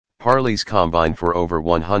Parlays combine for over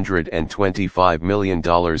 $125 million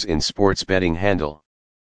in sports betting handle.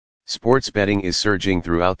 Sports betting is surging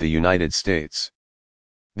throughout the United States.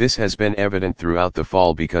 This has been evident throughout the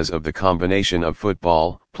fall because of the combination of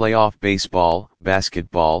football, playoff baseball,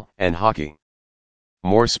 basketball, and hockey.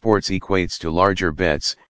 More sports equates to larger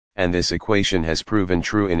bets, and this equation has proven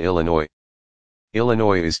true in Illinois.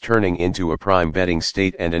 Illinois is turning into a prime betting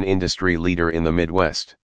state and an industry leader in the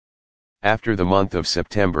Midwest. After the month of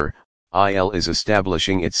September, IL is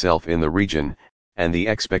establishing itself in the region, and the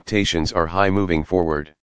expectations are high moving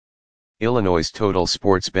forward. Illinois' total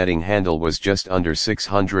sports betting handle was just under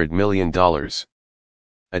 $600 million.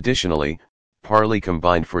 Additionally, Parlay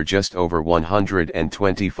combined for just over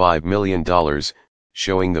 $125 million,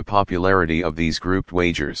 showing the popularity of these grouped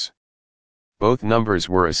wagers. Both numbers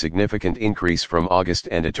were a significant increase from August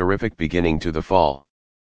and a terrific beginning to the fall.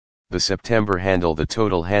 The September handle The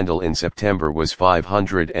total handle in September was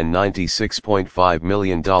 $596.5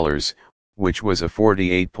 million, which was a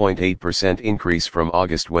 48.8% increase from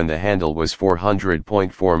August when the handle was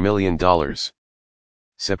 $400.4 million.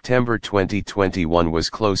 September 2021 was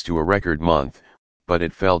close to a record month, but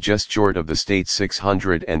it fell just short of the state's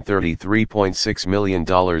 $633.6 million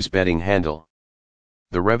betting handle.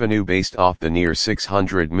 The revenue based off the near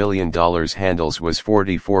 $600 million handles was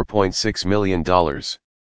 $44.6 million.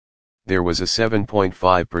 There was a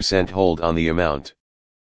 7.5% hold on the amount.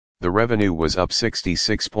 The revenue was up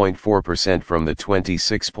 66.4% from the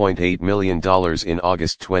 $26.8 million in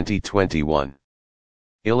August 2021.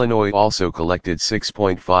 Illinois also collected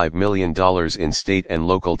 $6.5 million in state and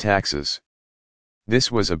local taxes.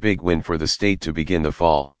 This was a big win for the state to begin the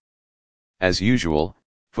fall. As usual,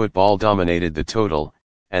 football dominated the total,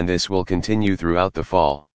 and this will continue throughout the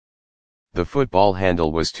fall. The football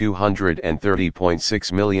handle was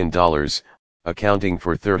 $230.6 million, accounting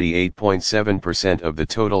for 38.7% of the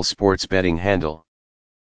total sports betting handle.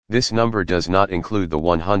 This number does not include the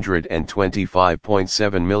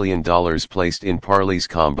 $125.7 million placed in Parlays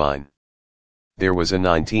combine. There was a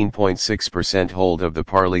 19.6% hold of the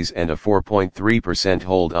Parlays and a 4.3%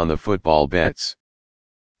 hold on the football bets.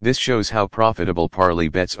 This shows how profitable Parlay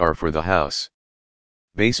bets are for the house.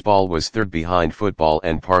 Baseball was third behind football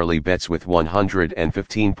and Parlay bets with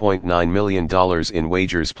 $115.9 million in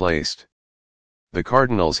wagers placed. The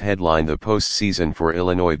Cardinals headlined the postseason for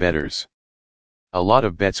Illinois bettors. A lot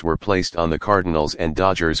of bets were placed on the Cardinals and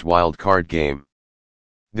Dodgers wild card game.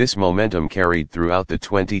 This momentum carried throughout the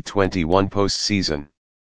 2021 postseason.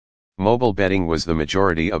 Mobile betting was the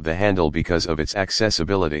majority of the handle because of its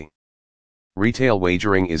accessibility. Retail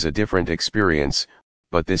wagering is a different experience,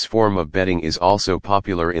 but this form of betting is also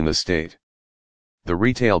popular in the state. The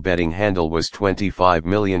retail betting handle was $25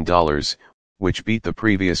 million, which beat the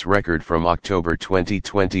previous record from October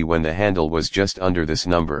 2020 when the handle was just under this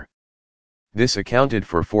number. This accounted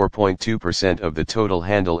for 4.2% of the total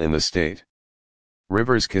handle in the state.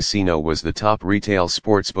 Rivers Casino was the top retail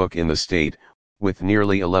sportsbook in the state, with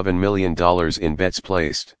nearly $11 million in bets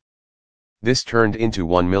placed. This turned into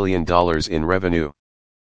 $1 million in revenue.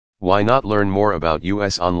 Why not learn more about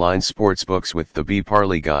U.S. online sportsbooks with the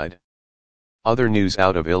Parlay Guide? Other news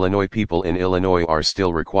out of Illinois: people in Illinois are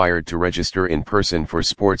still required to register in person for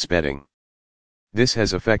sports betting. This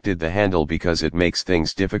has affected the handle because it makes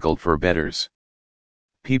things difficult for bettors.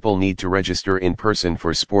 People need to register in person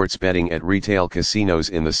for sports betting at retail casinos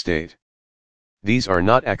in the state. These are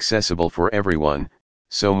not accessible for everyone,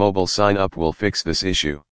 so mobile sign-up will fix this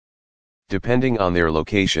issue. Depending on their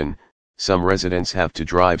location, some residents have to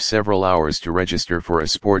drive several hours to register for a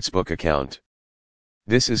sportsbook account.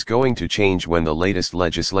 This is going to change when the latest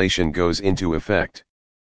legislation goes into effect.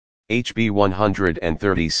 HB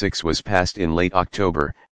 136 was passed in late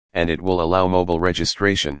October, and it will allow mobile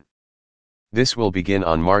registration. This will begin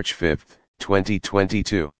on March 5,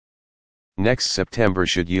 2022. Next September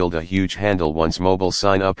should yield a huge handle once mobile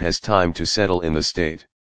sign-up has time to settle in the state.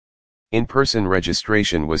 In-person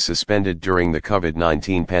registration was suspended during the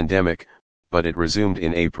COVID-19 pandemic, but it resumed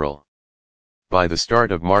in April. By the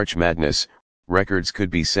start of March Madness, records could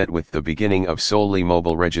be set with the beginning of solely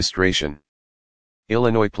mobile registration.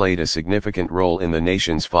 Illinois played a significant role in the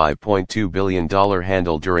nation's $5.2 billion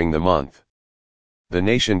handle during the month. The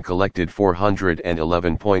nation collected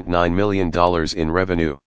 $411.9 million in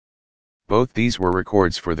revenue. Both these were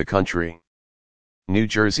records for the country. New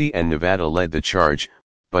Jersey and Nevada led the charge,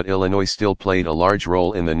 but Illinois still played a large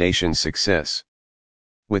role in the nation's success.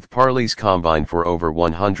 With Parlays combined for over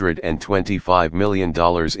 $125 million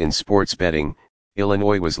in sports betting,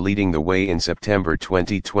 Illinois was leading the way in September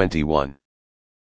 2021.